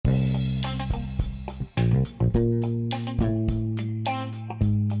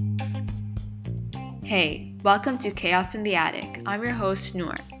Hey, welcome to Chaos in the Attic. I'm your host,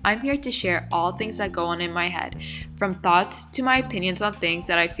 Noor. I'm here to share all things that go on in my head, from thoughts to my opinions on things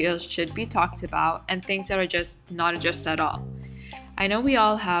that I feel should be talked about and things that are just not addressed at all. I know we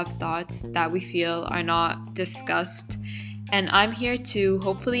all have thoughts that we feel are not discussed, and I'm here to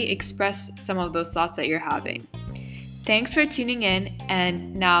hopefully express some of those thoughts that you're having. Thanks for tuning in,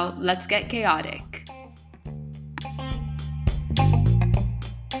 and now let's get chaotic.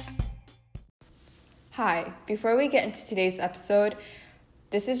 Hi, before we get into today's episode,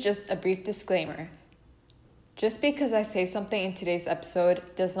 this is just a brief disclaimer. Just because I say something in today's episode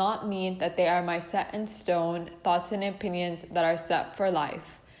does not mean that they are my set in stone thoughts and opinions that are set for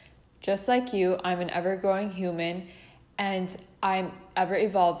life. Just like you, I'm an ever-growing human and I'm ever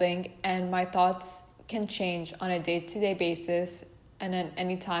evolving, and my thoughts can change on a day-to-day basis and at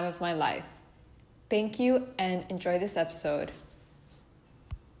any time of my life. Thank you and enjoy this episode.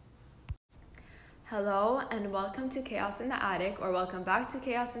 Hello and welcome to Chaos in the Attic, or welcome back to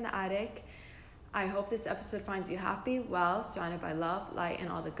Chaos in the Attic. I hope this episode finds you happy, well, surrounded by love, light, and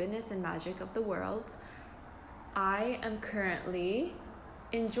all the goodness and magic of the world. I am currently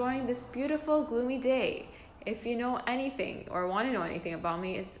enjoying this beautiful, gloomy day. If you know anything or want to know anything about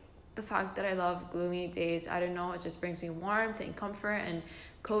me, it's the fact that I love gloomy days. I don't know, it just brings me warmth and comfort and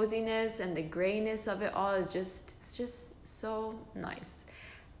coziness, and the grayness of it all is it's just so nice.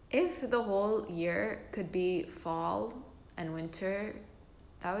 If the whole year could be fall and winter,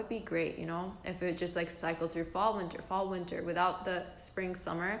 that would be great, you know? If it just cycled through fall, winter, without the spring,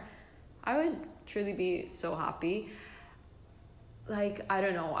 summer, I would truly be so happy. I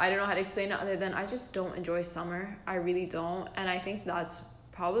don't know how to explain it other than I just don't enjoy summer. I really don't. And I think that's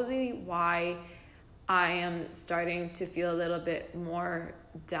probably why I am starting to feel a little bit more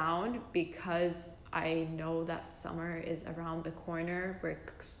down, because I know that summer is around the corner. We're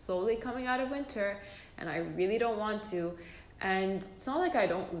slowly coming out of winter and I really don't want to. And it's not like I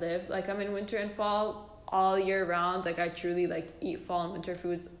don't live, I'm in winter and fall all year round. I truly eat fall and winter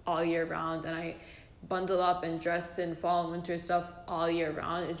foods all year round, and I bundle up and dress in fall and winter stuff all year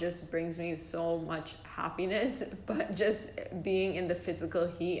round. It just brings me so much happiness, but just being in the physical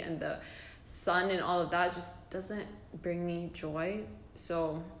heat and the sun and all of that just doesn't bring me joy.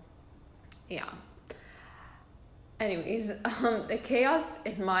 So yeah. Anyways, the chaos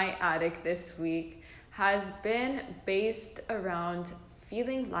in my attic this week has been based around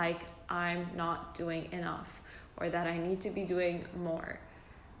feeling like I'm not doing enough, or that I need to be doing more.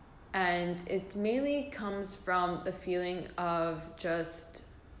 And it mainly comes from the feeling of just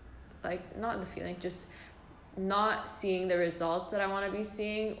not seeing the results that I want to be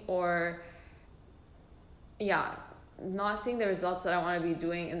seeing, or not seeing the results that I want to be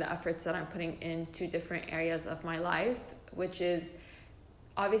doing in the efforts that I'm putting into different areas of my life, which is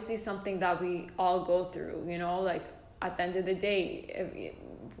obviously something that we all go through, at the end of the day,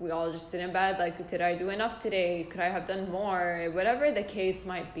 if we all just sit in bed, did I do enough today? Could I have done more? Whatever the case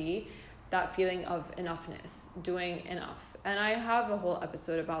might be, that feeling of enoughness, doing enough. And I have a whole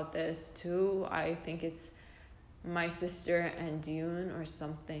episode about this too. I think it's My Sister and Dune or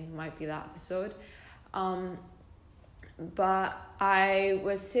something might be that episode. But I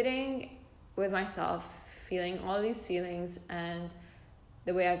was sitting with myself, feeling all these feelings, and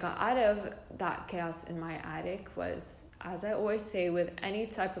the way I got out of that chaos in my attic was, as I always say with any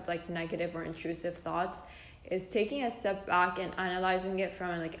type of negative or intrusive thoughts, is taking a step back and analyzing it from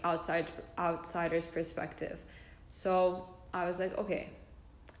an outsider's perspective. So I was okay,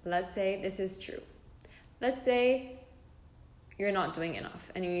 let's say this is true. Let's say you're not doing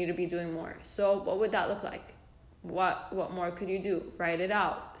enough and you need to be doing more. So what would that look like? What more could you do? Write it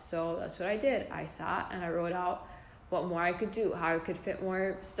out. So that's what I did. I sat and I wrote out what more I could do, how I could fit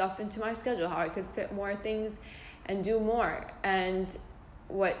more stuff into my schedule, how I could fit more things and do more. And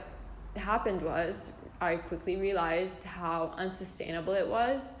what happened was I quickly realized how unsustainable it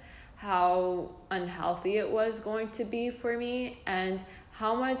was, how unhealthy it was going to be for me, and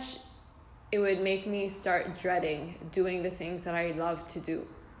how much it would make me start dreading doing the things that I love to do.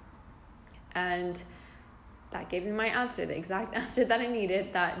 And that gave me my answer, the exact answer that I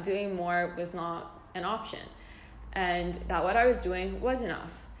needed, that doing more was not an option, and that what I was doing was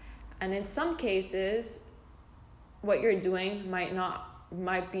enough. And in some cases, what you're doing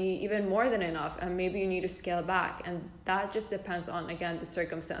might be even more than enough, and maybe you need to scale back. And that just depends on, again, the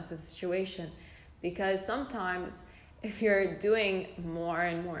circumstances, the situation. Because sometimes if you're doing more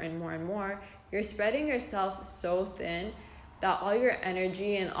and more and more and more, you're spreading yourself so thin that all your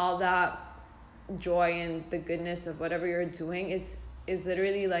energy and all that joy and the goodness of whatever you're doing is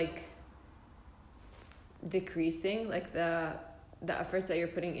literally decreasing, like the efforts that you're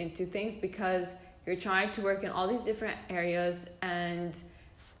putting into things, because you're trying to work in all these different areas and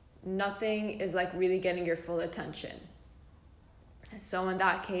nothing is like really getting your full attention. So in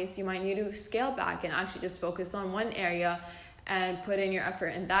that case, you might need to scale back and actually just focus on one area and put in your effort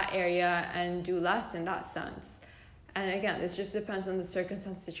in that area and do less in that sense. And again, this just depends on the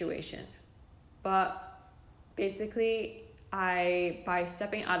circumstance situation. But basically, by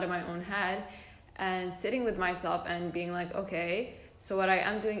stepping out of my own head and sitting with myself and being like, okay, so what I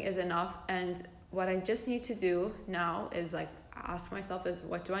am doing is enough, and what I just need to do now is like ask myself is,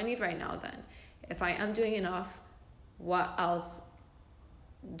 what do I need right now then? If I am doing enough, what else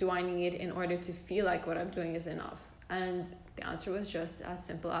do I need in order to feel like what I'm doing is enough? And the answer was just as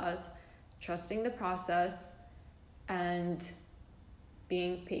simple as trusting the process and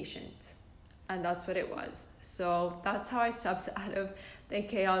being patient. And that's what it was. So that's how I stepped out of the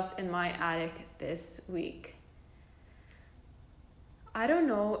chaos in my attic this week. I don't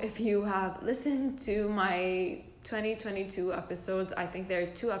know if you have listened to my 2022 episodes. I think there are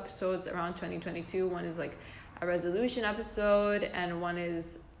 2 episodes around 2022. One is like a resolution episode, and one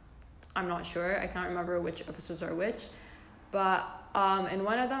is, I'm not sure, I can't remember which episodes are which, but in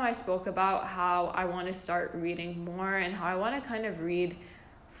one of them I spoke about how I want to start reading more and how I want to kind of read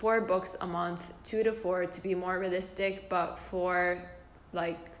 4 books a month, 2 to 4 to be more realistic, but 4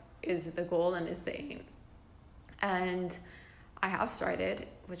 like is the goal and is the aim. And I have started,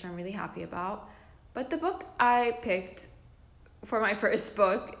 which I'm really happy about. But the book I picked for my first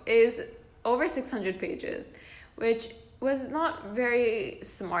book is over 600 pages, which was not very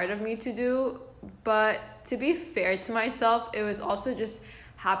smart of me to do. But to be fair to myself, it was also just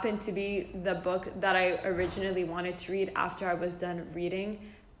happened to be the book that I originally wanted to read after I was done reading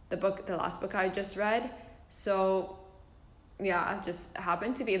the last book I just read. So yeah, it just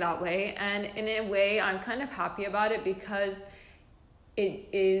happened to be that way. And in a way, I'm kind of happy about it because it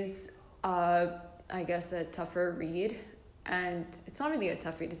is I guess a tougher read, and it's not really a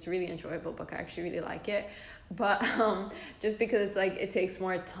tough read, it's a really enjoyable book. I actually really like it, but just because it's like it takes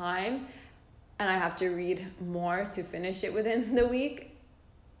more time and I have to read more to finish it within the week,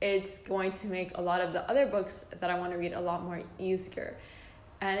 it's going to make a lot of the other books that I want to read a lot more easier.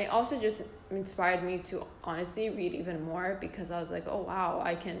 And it also just inspired me to honestly read even more, because I was like, oh wow,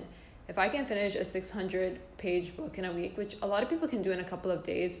 if I can finish a 600-page book in a week, which a lot of people can do in a couple of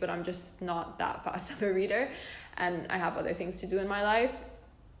days, but I'm just not that fast of a reader, and I have other things to do in my life,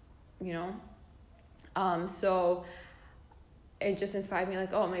 you know? So it just inspired me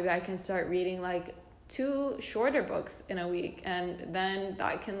like, oh, maybe I can start reading like 2 shorter books in a week, and then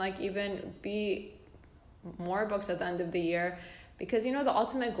that can like even be more books at the end of the year. Because, you know, the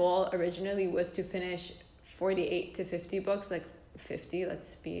ultimate goal originally was to finish 48 to 50 books, like 50,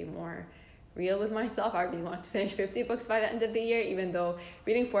 let's be more real with myself. I really wanted to finish 50 books by the end of the year, even though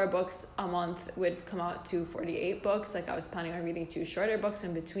reading 4 books a month would come out to 48 books. Like I was planning on reading 2 shorter books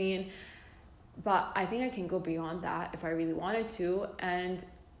in between. But I think I can go beyond that if I really wanted to. And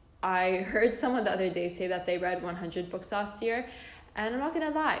I heard someone the other day say that they read 100 books last year. And I'm not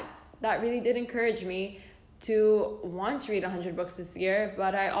going to lie, that really did encourage me to want to read 100 books this year.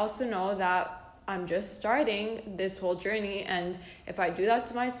 But I also know that I'm just starting this whole journey, and if I do that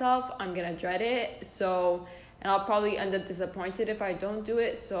to myself, I'm gonna dread it. So, and I'll probably end up disappointed if I don't do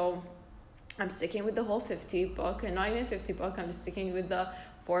it. So I'm sticking with the whole 50 book, and not even 50 book, I'm just sticking with the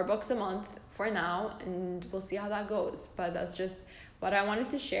 4 books a month for now, and we'll see how that goes. But that's just what I wanted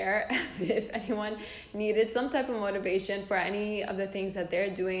to share. If anyone needed some type of motivation for any of the things that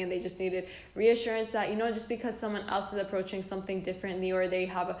they're doing, and they just needed reassurance that, you know, just because someone else is approaching something differently, or they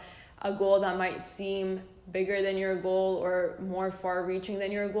have a goal that might seem bigger than your goal or more far-reaching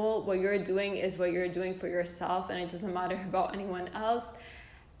than your goal, what you're doing is what you're doing for yourself, and it doesn't matter about anyone else.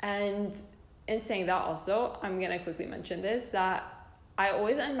 And in saying that also, I'm gonna quickly mention this, that I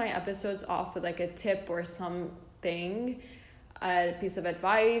always end my episodes off with like a tip or something, a piece of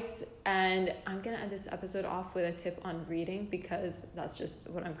advice, and I'm gonna end this episode off with a tip on reading, because that's just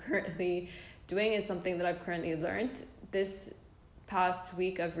what I'm currently doing. It's something that I've currently learned this past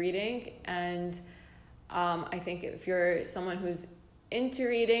week of reading, and I think if you're someone who's into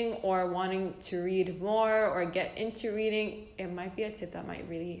reading or wanting to read more or get into reading, it might be a tip that might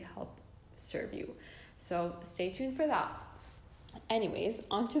really help serve you. So stay tuned for that. Anyways,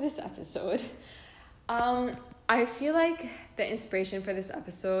 on to this episode. I feel like the inspiration for this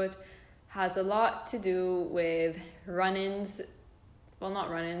episode has a lot to do with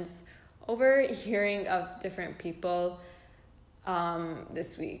overhearing of different people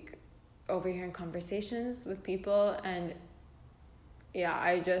this week, overhearing conversations with people, and yeah,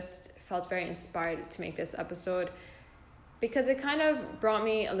 I just felt very inspired to make this episode because it kind of brought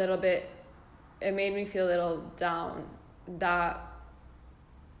me a little bit, it made me feel a little down that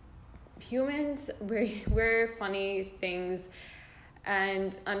humans, we're funny things,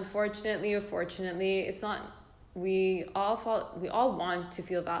 and unfortunately or fortunately, it's not, we all want to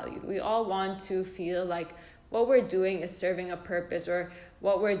feel valued. We all want to feel like what we're doing is serving a purpose, or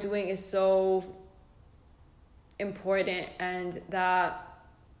what we're doing is so important, and that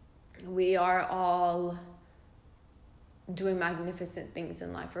we are all doing magnificent things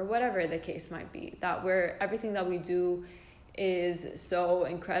in life, or whatever the case might be, that we're, everything that we do is so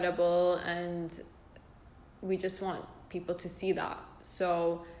incredible, and we just want people to see that.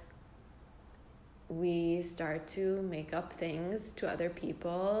 So we start to make up things to other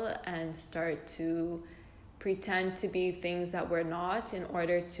people and start to pretend to be things that we're not, in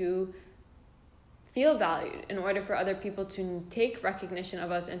order to feel valued, in order for other people to take recognition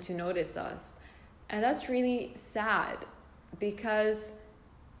of us and to notice us. And that's really sad, because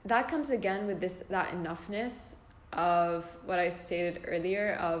that comes again with that enoughness of what I stated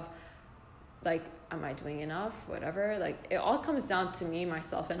earlier of like, am I doing enough? Whatever. Like, it all comes down to me,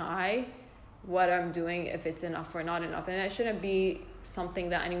 myself, and I, what I'm doing, if it's enough or not enough. And it shouldn't be something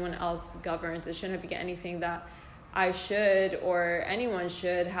that anyone else governs. It shouldn't be anything that I should, or anyone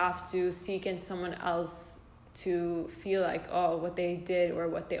should have to seek in someone else to feel like, oh, what they did or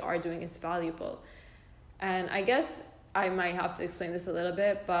what they are doing is valuable. And I guess I might have to explain this a little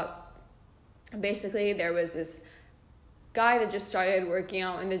bit, but basically there was this guy that just started working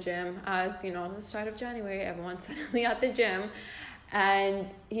out in the gym, as you know, the start of January, everyone's suddenly at the gym, and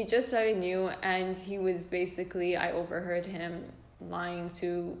he just started new, and he was basically, I overheard him lying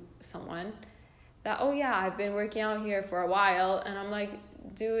to someone that, oh yeah, I've been working out here for a while. And I'm like,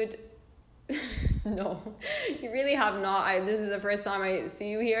 dude, no, you really have not. This is the first time I see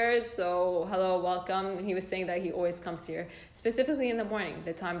you here, so hello, welcome. And he was saying that he always comes here, specifically in the morning,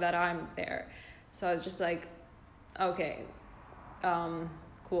 the time that I'm there. So I was just like, okay,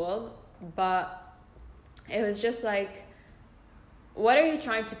 cool. But it was just like, what are you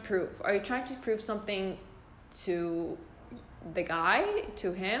trying to prove? Are you trying to prove something to the guy,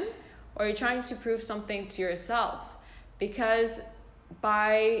 to him? Or are you trying to prove something to yourself? Because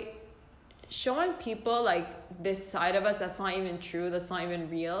by showing people like this side of us that's not even true, that's not even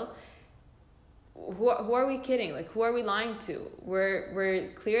real, who are we kidding? Like, who are we lying to?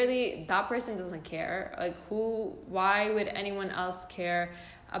 We're clearly, that person doesn't care. Like, why would anyone else care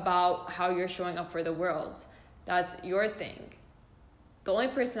about how you're showing up for the world? That's your thing. The only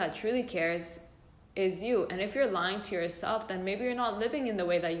person that truly cares is you. And if you're lying to yourself, then maybe you're not living in the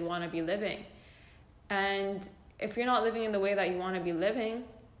way that you want to be living. And if you're not living in the way that you want to be living,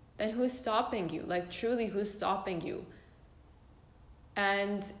 then who's stopping you? Like, truly, who's stopping you?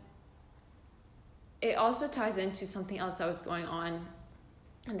 And it also ties into something else that was going on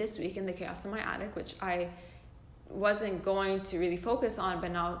this week in the chaos in my attic, which I wasn't going to really focus on,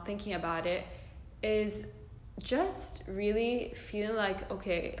 but now thinking about it, is just really feeling like,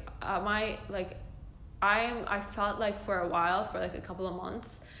 okay, I felt like for a while, for like a couple of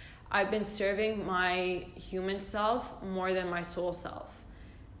months, I've been serving my human self more than my soul self.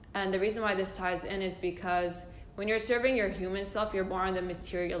 And the reason why this ties in is because when you're serving your human self, you're more on the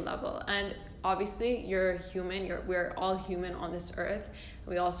material level. And obviously you're human, we're all human on this earth.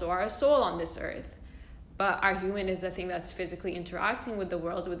 We also are a soul on this earth. But our human is the thing that's physically interacting with the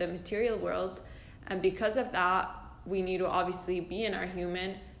world, with the material world. And because of that, we need to obviously be in our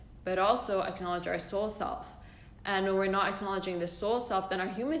human, but also acknowledge our soul self. And when we're not acknowledging the soul self, then our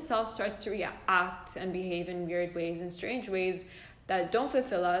human self starts to react and behave in weird ways and strange ways that don't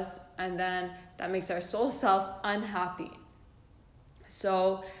fulfill us, and then that makes our soul self unhappy.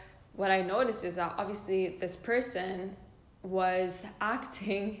 So what I noticed is that obviously this person was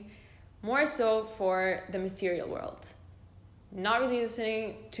acting more so for the material world, not really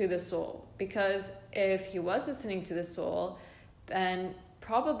listening to the soul. Because if he was listening to the soul, then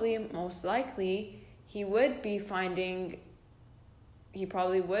probably, most likely, he probably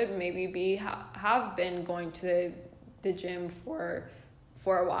would maybe have been going to the gym for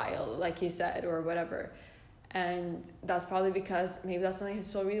a while, like he said, or whatever. And that's probably because maybe that's something his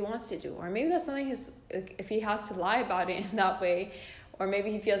soul really wants to do, or maybe that's something if he has to lie about it in that way, or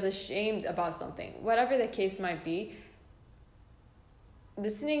maybe he feels ashamed about something, whatever the case might be.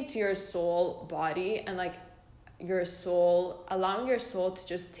 Listening to your soul body and like your soul, allowing your soul to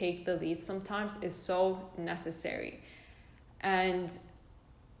just take the lead sometimes is so necessary. And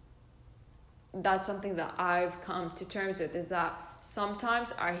that's something that I've come to terms with, is that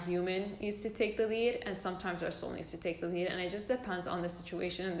sometimes our human needs to take the lead and sometimes our soul needs to take the lead, and it just depends on the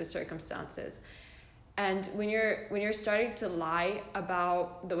situation and the circumstances. And when you're starting to lie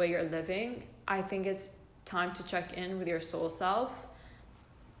about the way you're living, I think it's time to check in with your soul self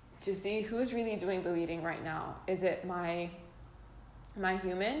to see who's really doing the leading right now. Is it my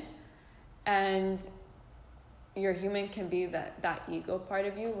human? And your human can be that ego part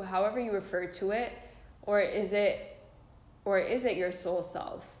of you, however you refer to it, or is it your soul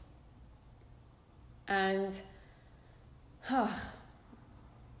self? And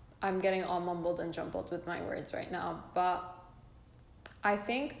I'm getting all mumbled and jumbled with my words right now, but I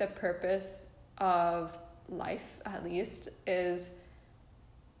think the purpose of life, at least, is,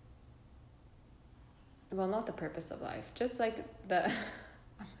 well, not the purpose of life, just like I'm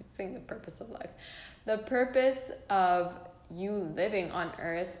saying the purpose of life. The purpose of you living on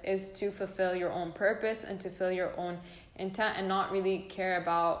earth is to fulfill your own purpose and to fulfill your own intent, and not really care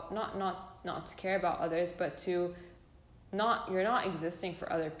about, not to care about others, but you're not existing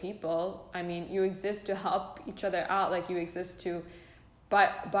for other people. I mean, you exist to help each other out, like you exist to,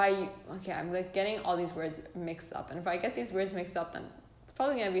 okay, I'm like getting all these words mixed up, and if I get these words mixed up, then it's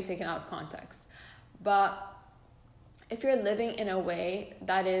probably going to be taken out of context. But if you're living in a way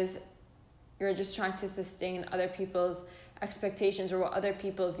that is, you're just trying to sustain other people's expectations or what other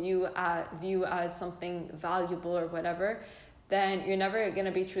people view as something valuable or whatever, then you're never going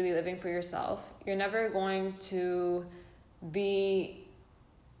to be truly living for yourself. You're never going to be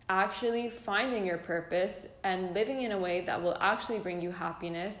actually finding your purpose and living in a way that will actually bring you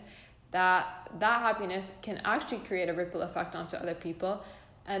happiness, that happiness can actually create a ripple effect onto other people,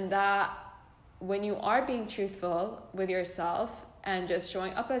 and that when you are being truthful with yourself and just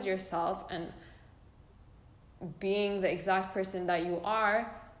showing up as yourself and being the exact person that you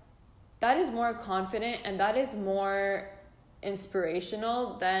are, that is more confident and that is more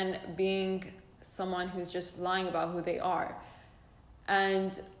inspirational than being someone who's just lying about who they are.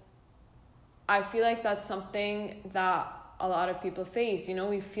 And I feel like that's something that a lot of people face. You know,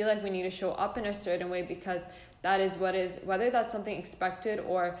 we feel like we need to show up in a certain way because that is what is, whether that's something expected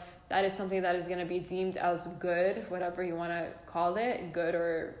or that is something that is going to be deemed as good, whatever you want to call it, good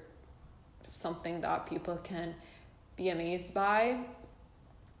or something that people can be amazed by.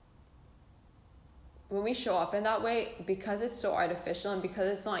 When we show up in that way, because it's so artificial and because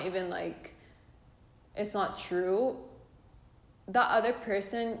it's not even like, it's not true, the other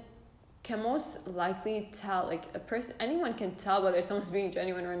person can most likely tell, like anyone can tell whether someone's being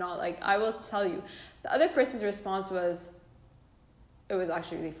genuine or not. Like, I will tell you, the other person's response was, it was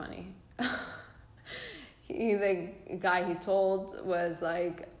actually really funny. The guy he told was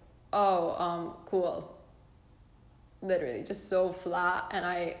like, oh, cool. Literally just so flat. And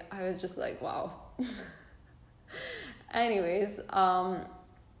I was just like, wow. Anyways,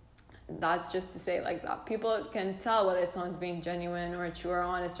 that's just to say like that people can tell whether someone's being genuine or true or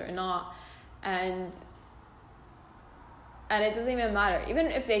honest or not. And it doesn't even matter. Even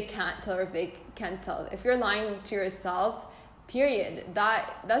if they can't tell or if they can tell. If you're lying to yourself, period,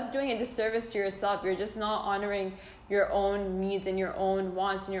 that's doing a disservice to yourself. You're just not honoring your own needs and your own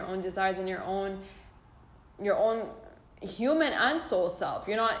wants and your own desires and your own human and soul self.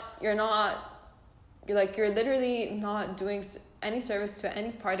 You're literally not doing any service to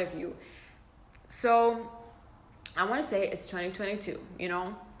any part of you. So I want to say it's 2022, you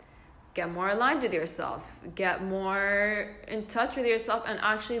know, get more aligned with yourself, get more in touch with yourself and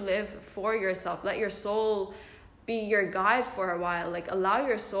actually live for yourself. Let your soul be your guide for a while. Like, allow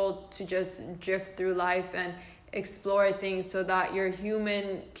your soul to just drift through life and explore things so that your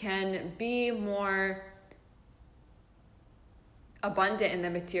human can be more abundant in the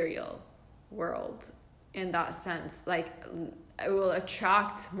material world in that sense. Like, it will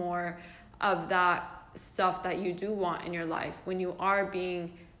attract more of that stuff that you do want in your life when you are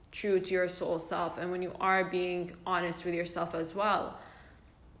being true to your soul self and when you are being honest with yourself as well.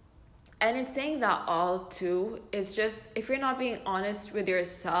 And in saying that all too, it's just, if you're not being honest with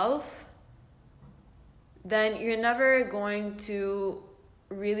yourself, then you're never going to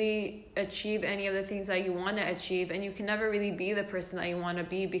really achieve any of the things that you want to achieve, and you can never really be the person that you want to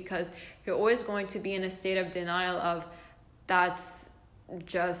be because you're always going to be in a state of denial of that's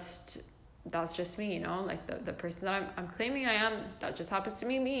just me, you know, like the person that I'm claiming I am, that just happens to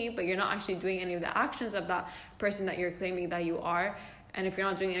be me, but you're not actually doing any of the actions of that person that you're claiming that you are. And if you're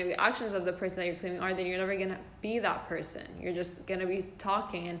not doing any of the actions of the person that you're claiming are, then you're never going to be that person. You're just going to be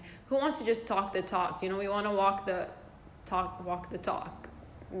talking. And who wants to just talk the talk? You know, we want to walk the talk.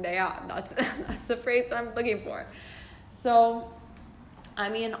 Yeah, that's the phrase I'm looking for. So, I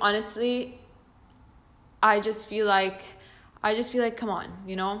mean, honestly, I just feel like I just feel like, come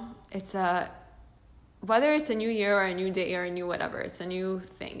on, it's whether it's a new year or a new day or a new whatever, it's a new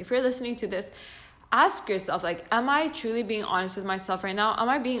thing. If you're listening to this, ask yourself, like, am I truly being honest with myself right now? Am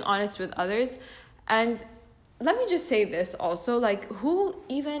I being honest with others? And let me just say this also, like, who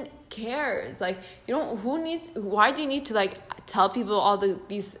even cares? Like, why do you need to, like, tell people all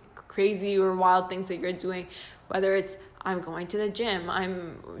these crazy or wild things that you're doing? Whether it's, I'm going to the gym,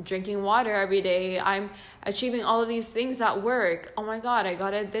 I'm drinking water every day, I'm achieving all of these things at work. Oh my God, I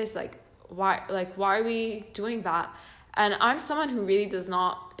got it this. Like, why are we doing that? And I'm someone who really does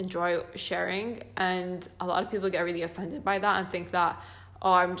not enjoy sharing. And a lot of people get really offended by that and think that,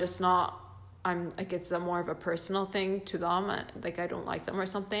 oh, I'm like, it's more of a personal thing to them. And like, I don't like them or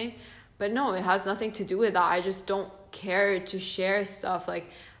something. But no, it has nothing to do with that. I just don't care to share stuff. Like,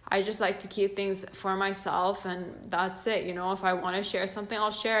 I just like to keep things for myself, and that's it. If I want to share something, I'll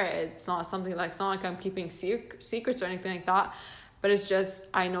share it. It's not something like, it's not like I'm keeping secrets or anything like that. But it's just,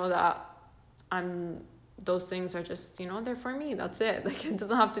 I know that those things are just, they're for me. That's it. Like, it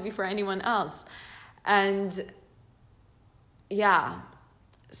doesn't have to be for anyone else. And yeah,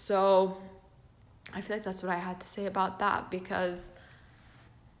 so I feel like that's what I had to say about that, because,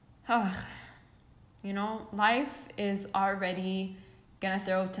 life is already gonna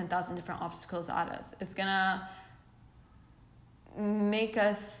throw 10,000 different obstacles at us. It's gonna make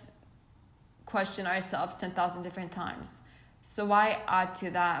us question ourselves 10,000 different times. So why add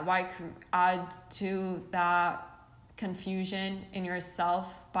to that? Why add to that confusion in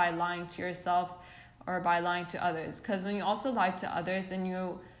yourself by lying to yourself or by lying to others? Because when you also lie to others, then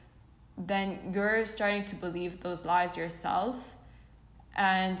you're starting to believe those lies yourself.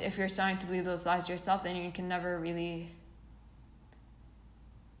 And if you're starting to believe those lies yourself, then you can never really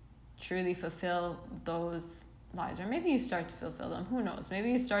truly fulfill those lies. Or maybe you start to fulfill them. Who knows?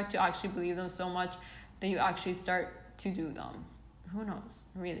 Maybe you start to actually believe them so much that you actually start to do them. Who knows?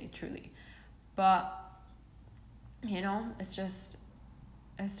 Really, truly. But, it's just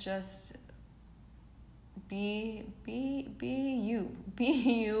be you. Be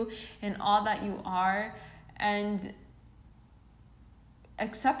you in all that you are, and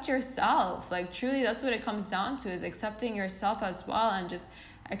accept yourself. Like, truly, that's what it comes down to, is accepting yourself as well, and just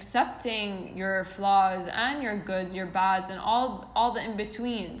accepting your flaws and your goods, your bads, and all the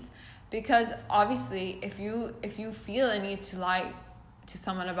in-betweens. Because obviously, if you feel a need to lie to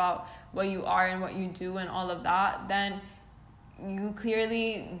someone about what you are and what you do and all of that, then you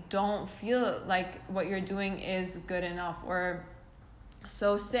clearly don't feel like what you're doing is good enough. Or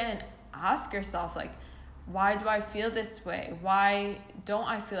so sit and ask yourself, like, why do I feel this way? Why don't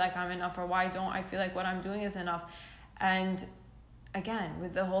I feel like I'm enough? Or why don't I feel like what I'm doing is enough? And again,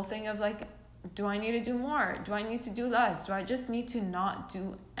 with the whole thing of like, do I need to do more? Do I need to do less? Do I just need to not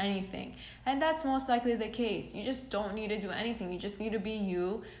do anything? And that's most likely the case. You just don't need to do anything. You just need to be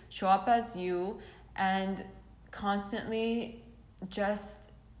you, show up as you, and constantly just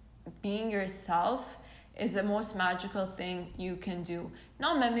being yourself is the most magical thing you can do.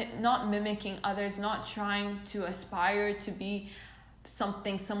 Not mimicking others, not trying to aspire to be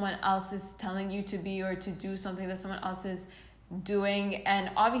something someone else is telling you to be, or to do something that someone else is doing. And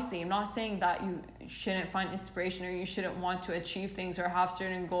obviously, I'm not saying that you shouldn't find inspiration, or you shouldn't want to achieve things or have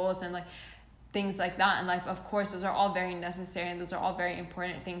certain goals and like things like that in life. Of course, those are all very necessary, and those are all very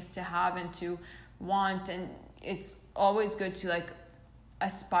important things to have and to want. And it's always good to like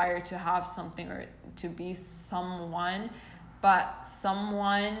aspire to have something or to be someone, but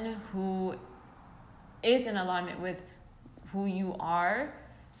someone who is in alignment with who you are,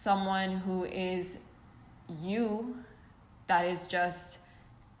 someone who is you, that is just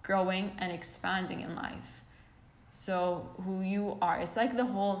growing and expanding in life. So who you are. It's like the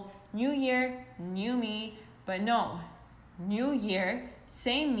whole new year, new me, but no, new year,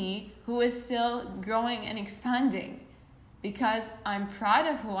 same me, who is still growing and expanding, because I'm proud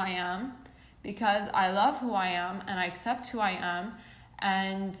of who I am, because I love who I am and I accept who I am,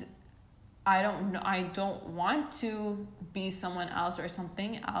 and I don't want to be someone else or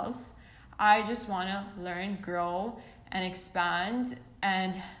something else. I just want to learn, grow, and expand,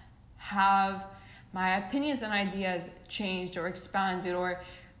 and have my opinions and ideas changed or expanded or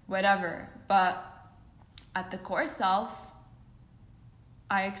whatever. But at the core self,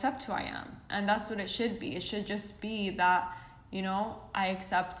 I accept who I am. And that's what it should be. It should just be that, I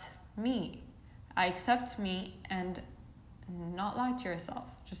accept me. I accept me, and not lie to yourself.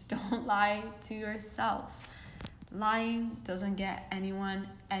 Just don't lie to yourself. Lying doesn't get anyone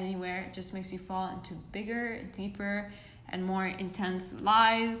anywhere. It just makes you fall into bigger, deeper, and more intense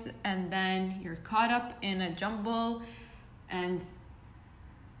lies, and then you're caught up in a jumble, and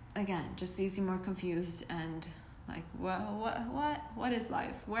again, just leaves you more confused and Like, what is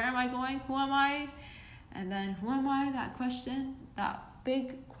life? Where am I going? Who am I? And then, who am I? That question, that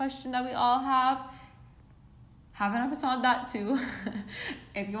big question that we all have an episode on that too.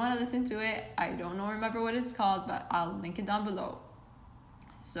 If you want to listen to it, I don't remember what it's called, but I'll link it down below.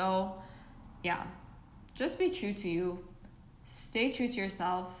 So, yeah, just be true to you. Stay true to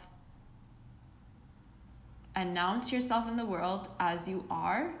yourself. Announce yourself in the world as you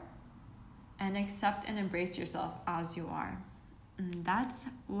are, and accept and embrace yourself as you are. And that's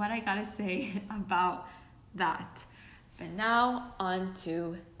what I gotta say about that. But now on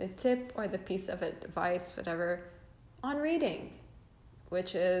to the tip or the piece of advice, whatever, on reading,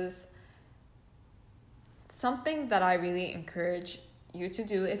 which is something that I really encourage you to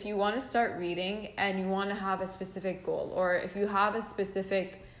do if you want to start reading and you want to have a specific goal, or if you have a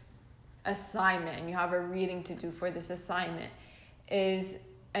specific assignment and you have a reading to do for this assignment,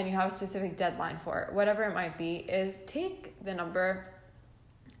 and you have a specific deadline for it, whatever it might be, is take the number,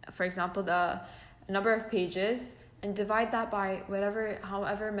 for example, the number of pages, and divide that by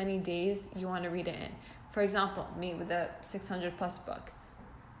however many days you want to read it in. For example, me with the 600 plus book,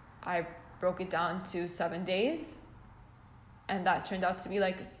 I broke it down to 7 days, and that turned out to be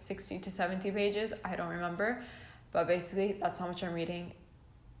like 60 to 70 pages. I don't remember, but basically that's how much I'm reading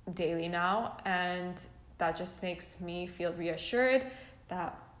daily now, and that just makes me feel reassured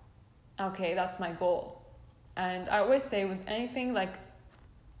that, okay, that's my goal. And I always say with anything, like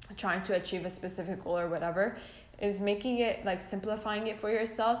trying to achieve a specific goal or whatever, is making it, like, simplifying it for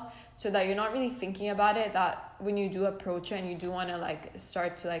yourself so that you're not really thinking about it, that when you do approach it and you do want to like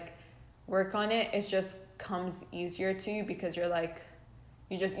start to like work on it, it just comes easier to you because you're like,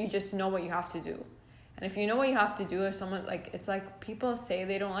 you just know what you have to do. And if you know what you have to do, if someone, like, it's like people say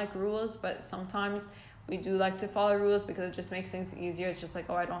they don't like rules, but sometimes we do like to follow rules because it just makes things easier. It's just like,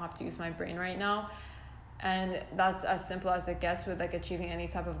 oh, I don't have to use my brain right now. And that's as simple as it gets with like achieving any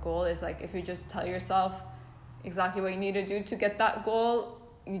type of goal. Is like, if you just tell yourself exactly what you need to do to get that goal,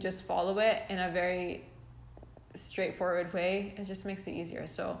 you just follow it in a very straightforward way. It just makes it easier.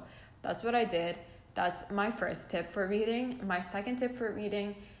 So that's what I did. That's my first tip for reading. My second tip for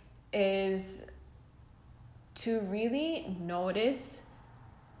reading is to really notice.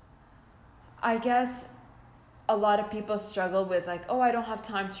 I guess a lot of people struggle with like, oh, I don't have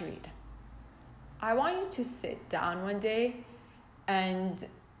time to read. I want you to sit down one day and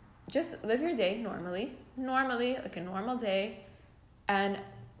just live your day normally, like a normal day, and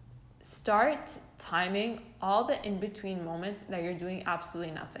start timing all the in-between moments that you're doing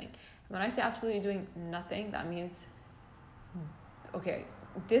absolutely nothing. When I say absolutely doing nothing, that means, okay,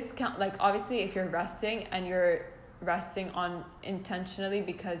 discount, like, obviously if you're resting and you're resting on intentionally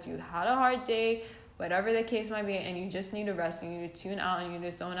because you had a hard day, whatever the case might be, and you just need to rest, you need to tune out and you need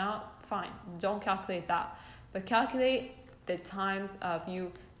to zone out, fine, don't calculate that. But calculate the times of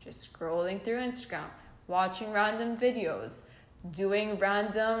you just scrolling through Instagram, watching random videos, doing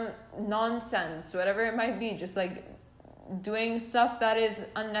random nonsense, whatever it might be, just like doing stuff that is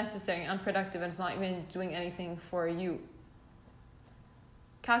unnecessary, unproductive, and it's not even doing anything for you.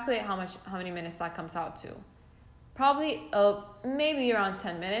 Calculate how many minutes that comes out to. Probably maybe around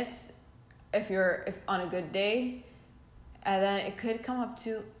 10 minutes if on a good day. And then it could come up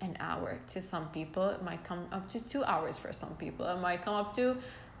to an hour to some people. It might come up to 2 hours for some people. It might come up to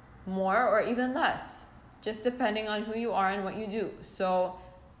more or even less, just depending on who you are and what you do. So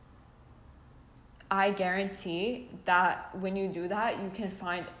I guarantee that when you do that, you can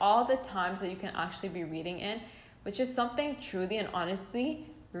find all the times that you can actually be reading in, which is something truly and honestly,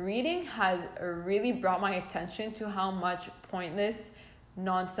 reading has really brought my attention to how much pointless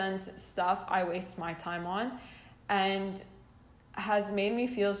nonsense stuff I waste my time on, and has made me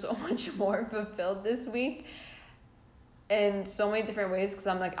feel so much more fulfilled this week in so many different ways, because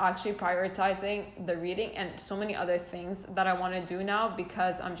I'm like actually prioritizing the reading and so many other things that I want to do now,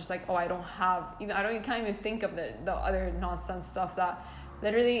 because I'm just like, oh, I can't even think of the other nonsense stuff that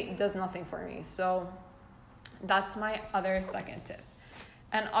literally does nothing for me. So that's my other second tip.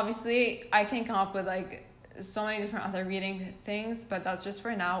 And obviously I can come up with like so many different other reading things, but that's just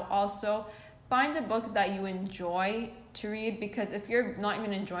for now. Also, find a book that you enjoy to read, because if you're not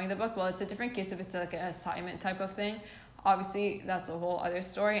even enjoying the book, well, it's a different case if it's like an assignment type of thing. Obviously, that's a whole other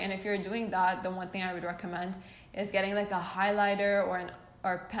story. And if you're doing that, the one thing I would recommend is getting like a highlighter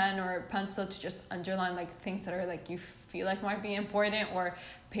or pen or a pencil to just underline like things that are like you feel like might be important, or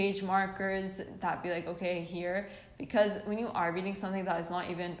page markers that be like, okay, here. Because when you are reading something that is not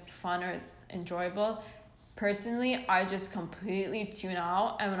even fun or it's enjoyable, personally, I just completely tune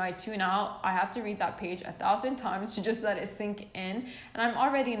out. And when I tune out, I have to read that page 1,000 times to just let it sink in. And I'm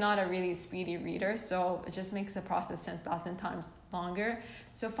already not a really speedy reader, so it just makes the process 10,000 times longer.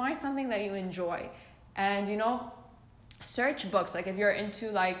 So find something that you enjoy. And, search books. Like if you're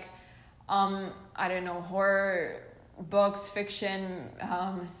into like, I don't know, horror books, fiction,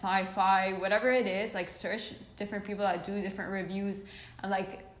 sci-fi, whatever it is, like search different people that do different reviews and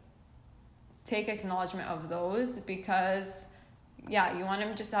like take acknowledgement of those, because you want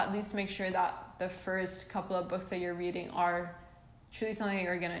to just at least make sure that the first couple of books that you're reading are truly something that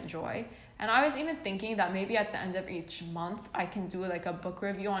you're going to enjoy. And I was even thinking that maybe at the end of each month I can do like a book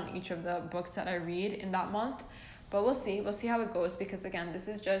review on each of the books that I read in that month, but we'll see how it goes, because again, this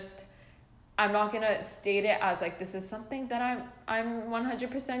is just, I'm not going to state it as like this is something that I'm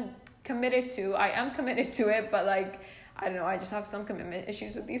 100% committed to. I am committed to it, but like I don't know, I just have some commitment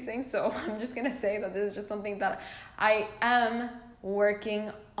issues with these things. So I'm just going to say that this is just something that I am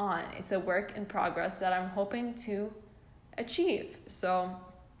working on. It's a work in progress that I'm hoping to achieve. So,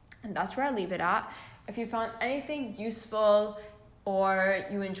 and that's where I leave it at. If you found anything useful or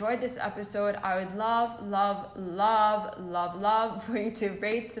you enjoyed this episode, I would love for you to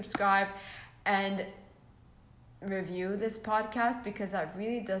rate, subscribe, and review this podcast, because that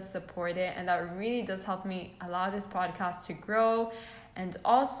really does support it and that really does help me allow this podcast to grow. And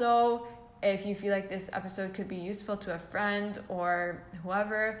also, if you feel like this episode could be useful to a friend or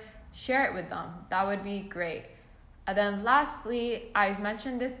whoever, share it with them. That would be great. And then lastly, I've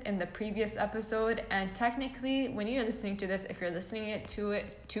mentioned this in the previous episode, and technically when you're listening to this, if you're listening to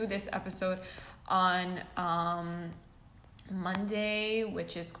this episode on Monday,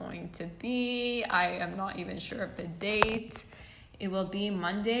 which is going to be, I am not even sure of the date. It will be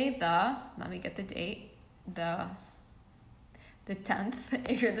Monday, let me get the date, the 10th.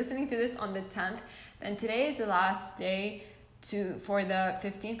 If you're listening to this on the 10th, then today is the last day for the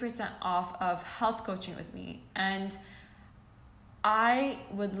 15% off of health coaching with me. And I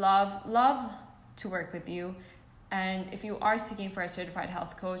would love to work with you. And if you are seeking for a certified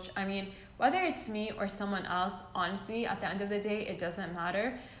health coach, I mean, whether it's me or someone else, honestly, at the end of the day, it doesn't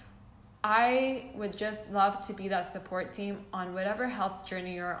matter. I would just love to be that support team on whatever health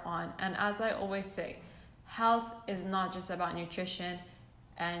journey you're on. And as I always say, health is not just about nutrition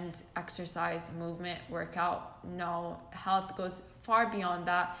and exercise, movement, workout. No, health goes far beyond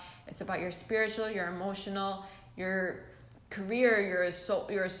that. It's about your spiritual, your emotional, your career, your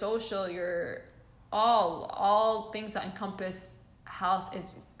social, your all things that encompass health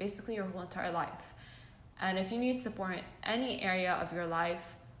is basically your whole entire life. And if you need support in any area of your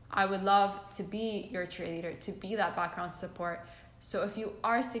life, I would love to be your cheerleader, to be that background support. So if you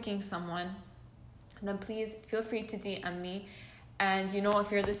are seeking someone, then please feel free to DM me. And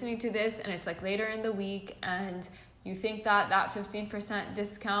if you're listening to this and it's like later in the week and you think that 15%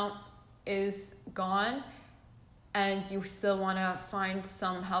 discount is gone and you still want to find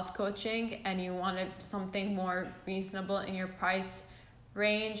some health coaching and you wanted something more reasonable in your price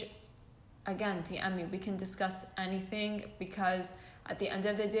range, again, DM me. We can discuss anything, because at the end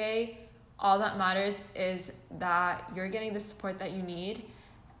of the day, all that matters is that you're getting the support that you need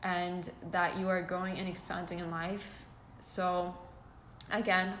and that you are growing and expanding in life. So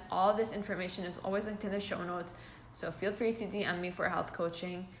again, all of this information is always linked in the show notes. So feel free to DM me for health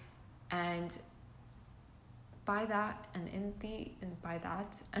coaching. And by that and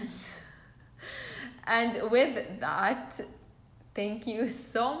and with that, thank you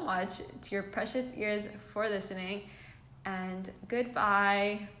so much to your precious ears for listening, and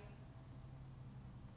goodbye.